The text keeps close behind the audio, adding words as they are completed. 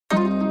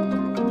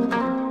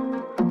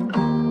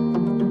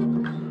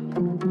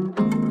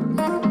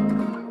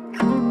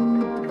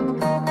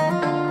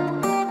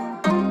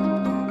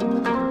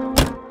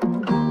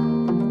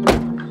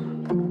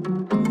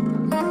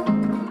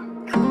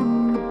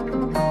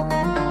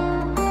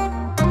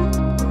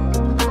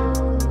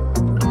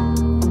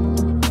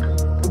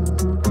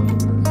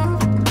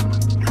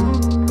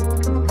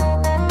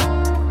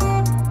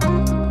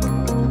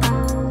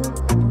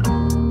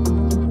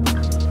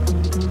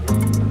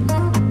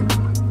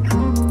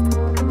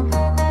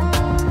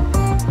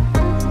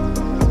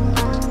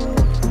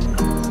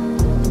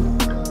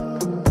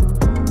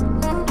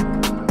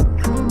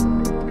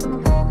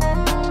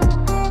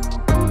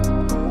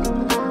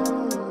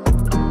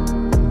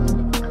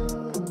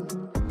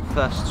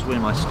First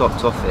swim I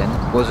stopped off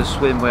in was a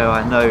swim where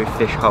I know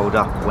fish hold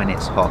up when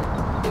it's hot.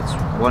 It's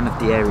one of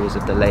the areas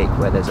of the lake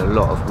where there's a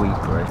lot of weed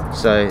growth.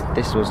 So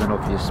this was an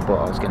obvious spot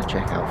I was going to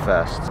check out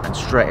first. And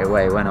straight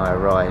away when I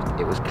arrived,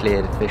 it was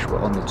clear the fish were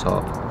on the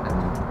top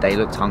and they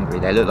looked hungry.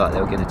 They looked like they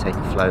were going to take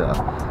a floater.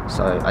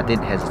 So I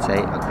didn't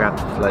hesitate. I grabbed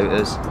the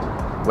floaters,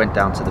 went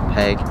down to the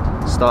peg,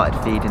 started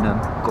feeding them,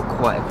 got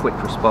quite a quick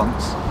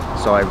response.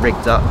 So I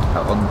rigged up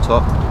on the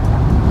top.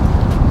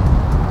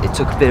 It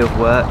took a bit of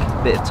work,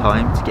 a bit of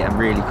time to get them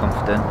really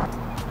confident.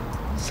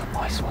 Some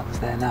nice ones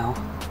there now.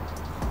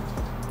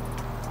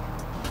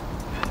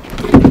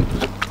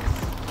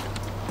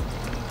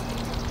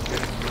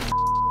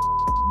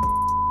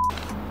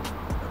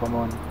 Come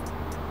on,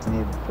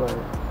 near the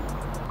boat.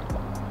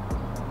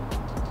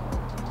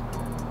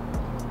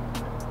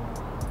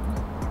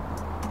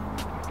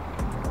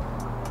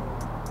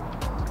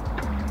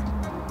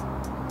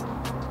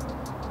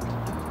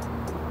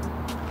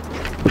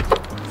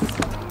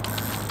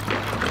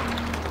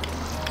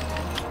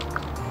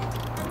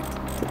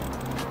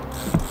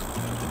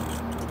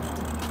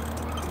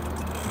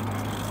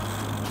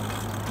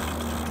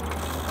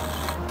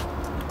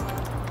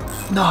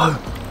 No!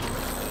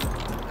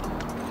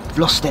 I've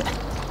lost it.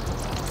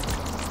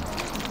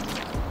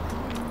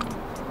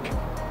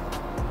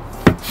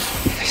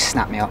 They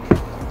snapped me up.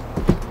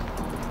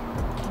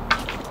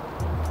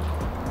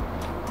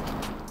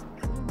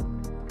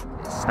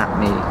 It snapped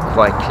me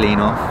quite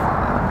clean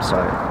off, so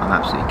I'm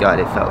absolutely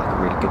gutted. It felt like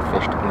a really good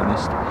fish, to be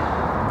honest.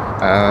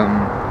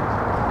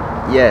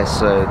 Yeah,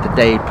 so the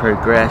day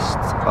progressed.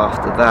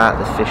 After that,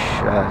 the fish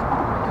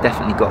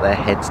definitely got their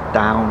heads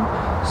down,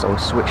 so I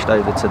switched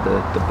over to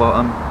the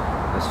bottom.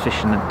 I was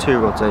fishing 2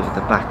 rods over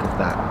the back of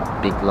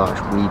that big large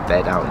weed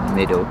bed out in the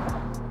middle.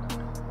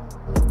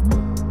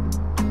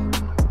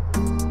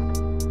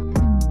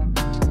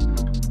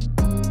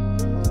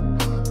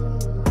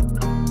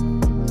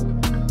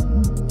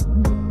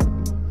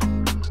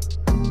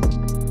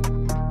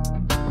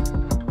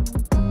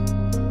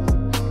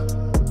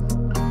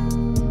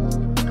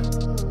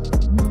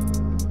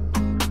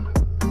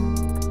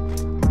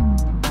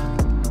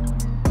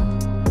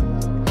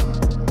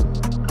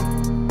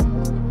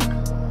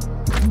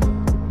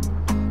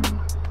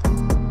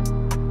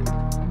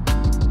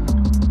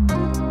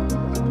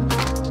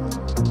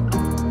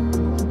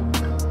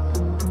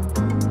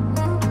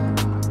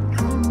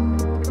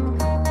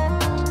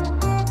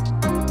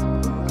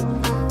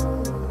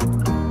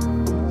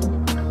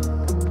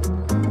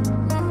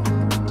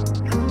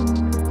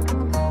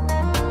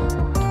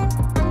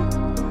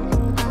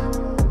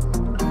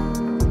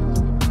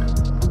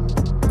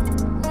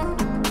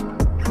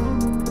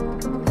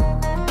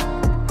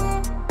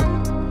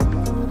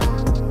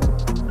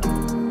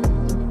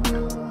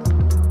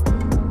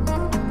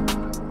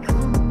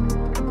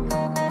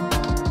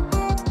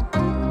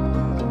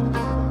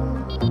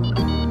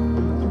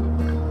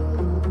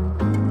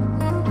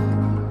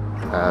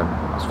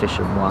 I was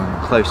fishing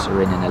one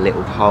closer in a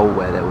little hole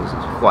where there was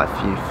quite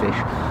a few fish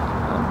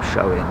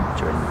showing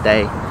during the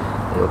day.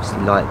 They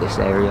obviously like this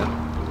area.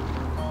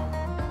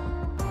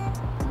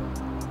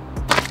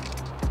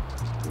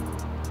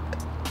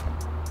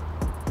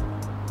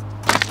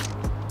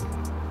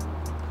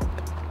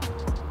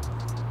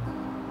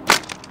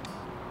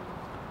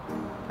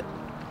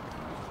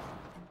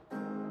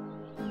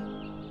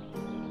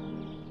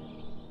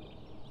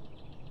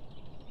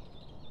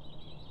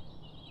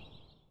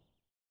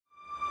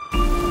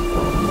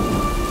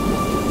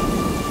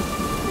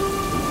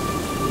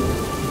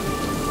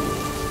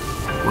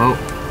 Well,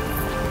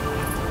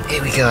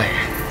 here we go.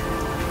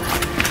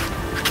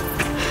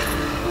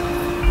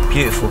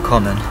 Beautiful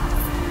common,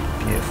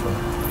 beautiful.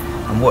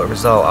 And what a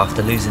result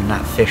after losing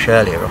that fish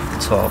earlier off the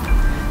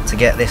top. To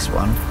get this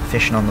one,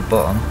 fishing on the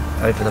bottom,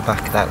 over the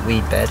back of that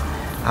weed bed,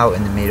 out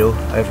in the middle,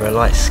 over a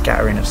light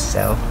scattering of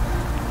cell.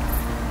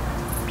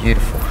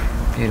 Beautiful,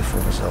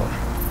 beautiful result.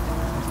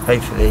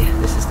 Hopefully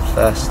this is the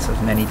first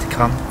of many to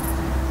come.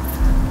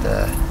 And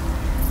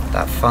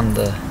that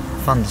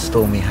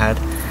thunderstorm we had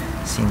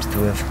seems to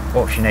have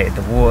oxygenated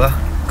the water,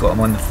 got them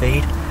on the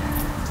feed.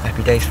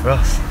 Happy days for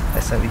us.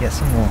 Let's hope we get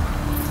some more.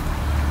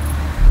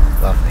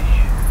 Lovely.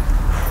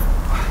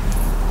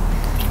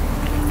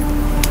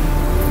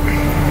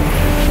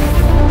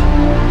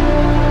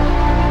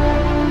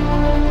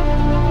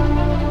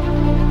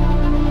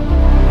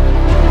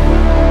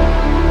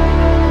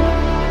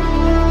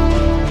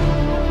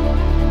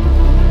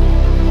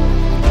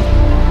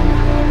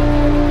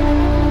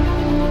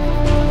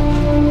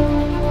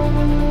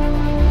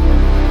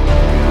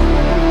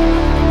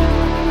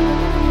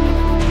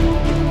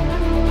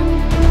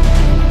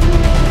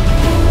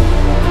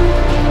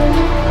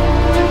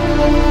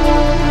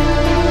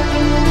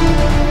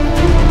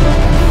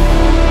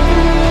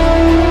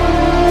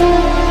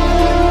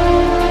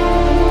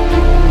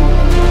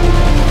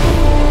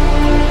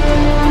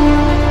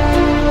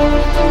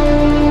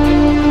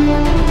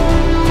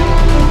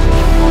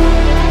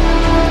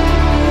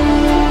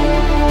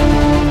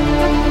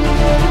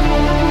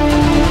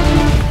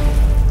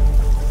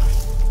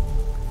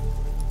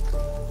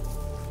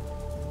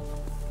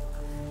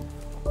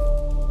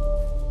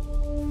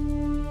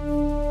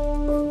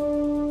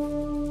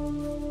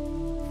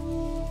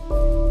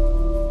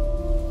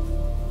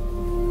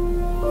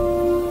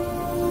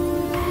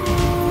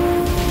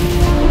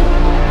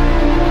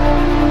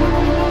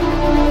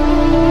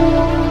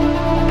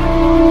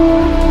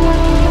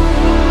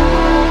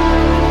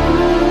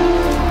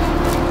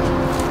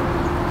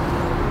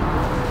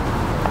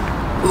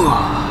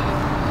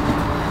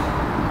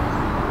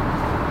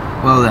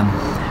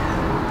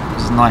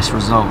 a nice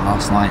result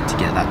last night to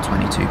get that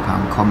 £22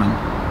 common.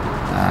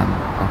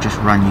 I'll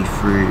just run you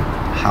through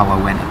how I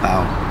went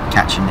about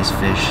catching this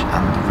fish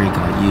and the rig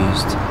I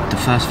used. The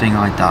first thing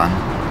I done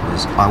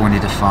was I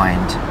wanted to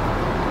find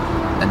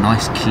a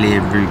nice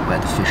clear route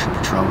where the fish were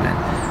patrolling.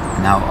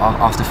 Now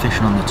after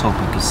fishing on the top,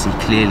 I could see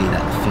clearly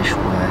that the fish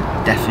were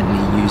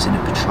definitely using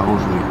a patrol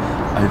route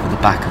over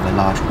the back of a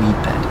large weed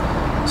bed.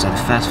 So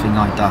the first thing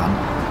I done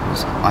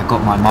was I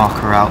got my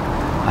marker out.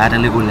 I had a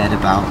little lead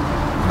about,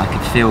 and I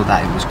could feel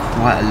that it was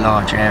quite a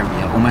large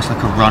area, almost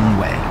like a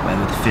runway where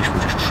the fish were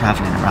just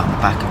travelling around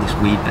the back of this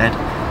weed bed.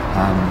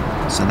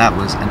 So that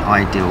was an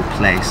ideal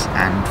place,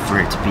 and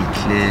for it to be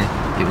clear,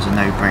 it was a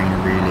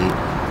no-brainer really.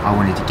 I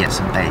wanted to get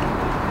some bait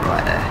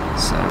right there.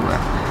 So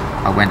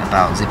I went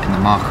about zipping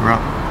the marker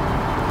up.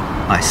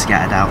 I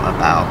scattered out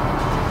about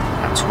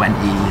 20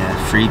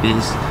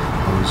 freebies.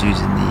 I was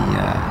using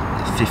the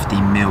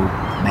 50mm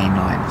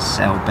mainline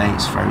sail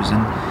baits,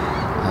 frozen.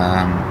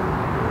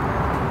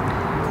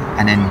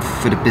 And then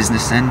for the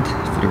business end,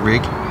 for the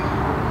rig,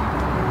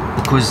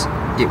 because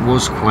it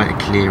was quite a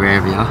clear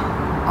area,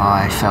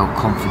 I felt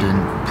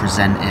confident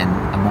presenting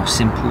a more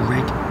simple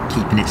rig.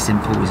 Keeping it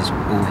simple is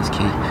always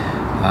key.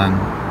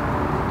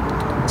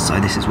 So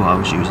this is what I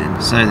was using.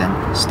 So then,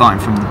 starting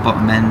from the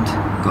bottom end,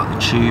 got the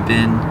tube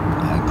in,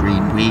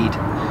 green weed,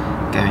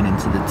 going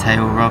into the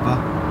tail rubber,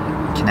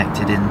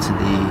 connected into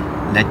the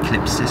lead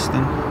clip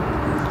system,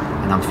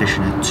 and I'm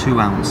fishing a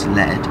 2-ounce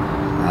lead.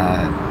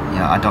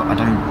 I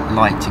don't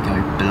like to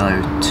go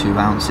below 2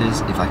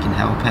 ounces if I can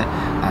help it.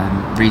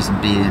 Reason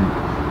being,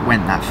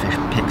 when that fish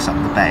picks up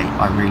the bait,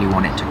 I really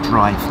want it to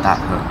drive that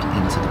hook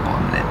into the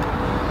bottom lip.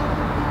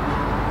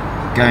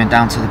 Going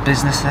down to the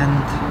business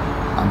end,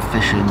 I'm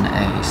fishing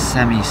a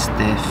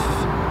semi-stiff,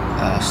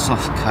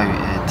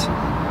 soft-coated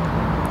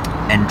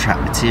end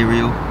trap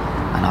material,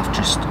 and I've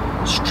just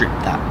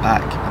stripped that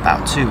back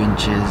about 2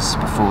 inches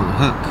before the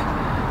hook.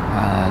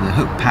 The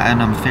hook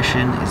pattern I'm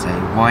fishing is a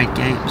wide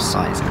gape,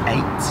 size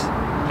 8.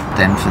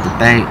 Then for the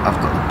bait,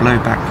 I've got the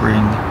blowback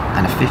ring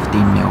and a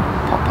 15mm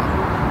popper.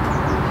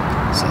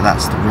 So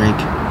that's the rig,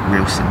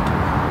 real simple.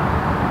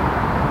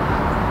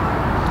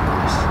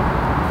 Nice.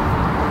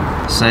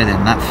 So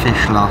then that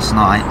fish last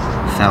night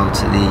fell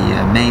to the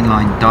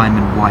mainline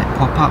diamond white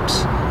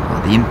pop-ups, or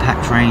the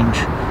impact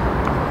range.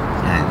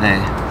 They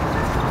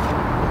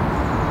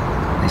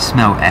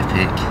smell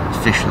epic,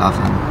 fish love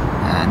them,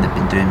 and they've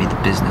been doing me the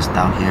business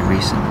down here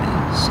recently.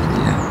 So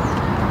yeah,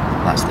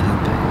 that's the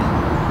hook bait.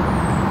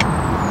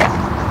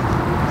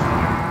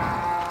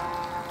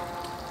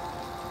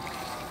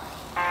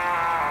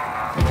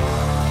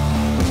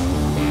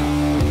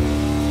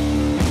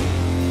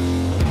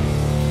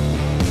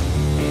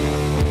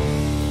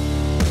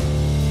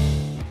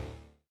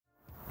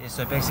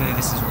 So basically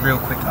this is a real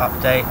quick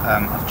update.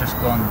 I've just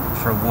gone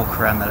for a walk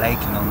around the lake,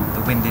 and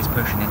the wind is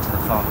pushing into the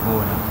far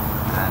corner,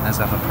 and as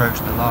I've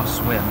approached the last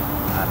swim,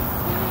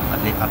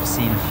 I've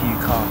seen a few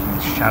carp in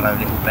this shallow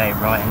little bay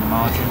right in the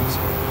margins.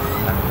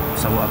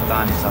 So what I've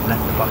done is I've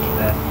left the bucket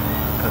there,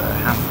 put a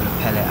handful of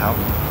pellet out,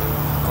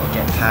 got to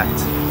get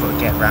packed, got to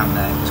get round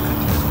there as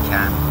quickly as we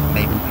can.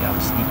 Maybe we'll be able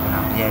to sneak one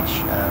out the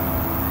edge,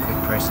 quick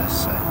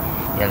process. So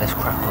yeah, let's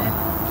crack on.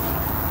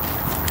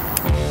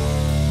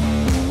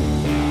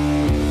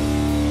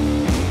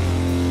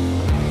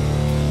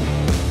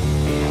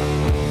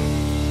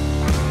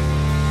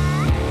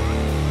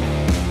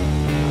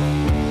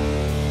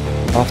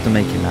 After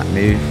making that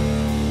move,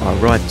 I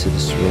arrived to the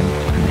swim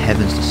and the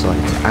heavens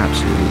decided to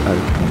absolutely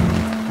open on me.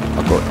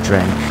 I got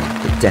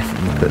drenched, but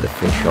definitely put the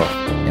fish off.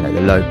 You know,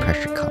 the low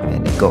pressure come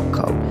in, it got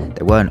cold.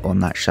 They weren't on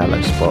that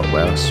shallow spot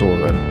where I saw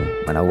them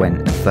when I went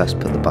and first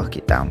put the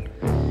bucket down.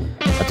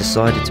 I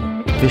decided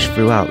to fish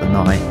throughout the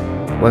night,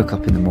 woke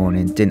up in the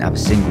morning, didn't have a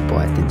single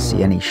bite, didn't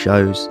see any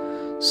shows.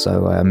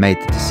 So I made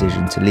the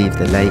decision to leave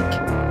the lake,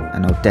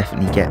 and I'll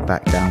definitely get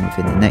back down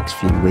within the next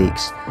few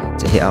weeks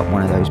to hit up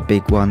one of those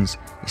big ones.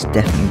 It's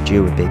definitely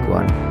due a big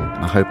one,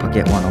 and I hope I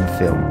get one on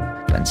film.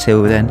 But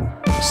until then,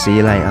 I'll see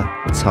you later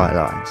with tight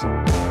lines.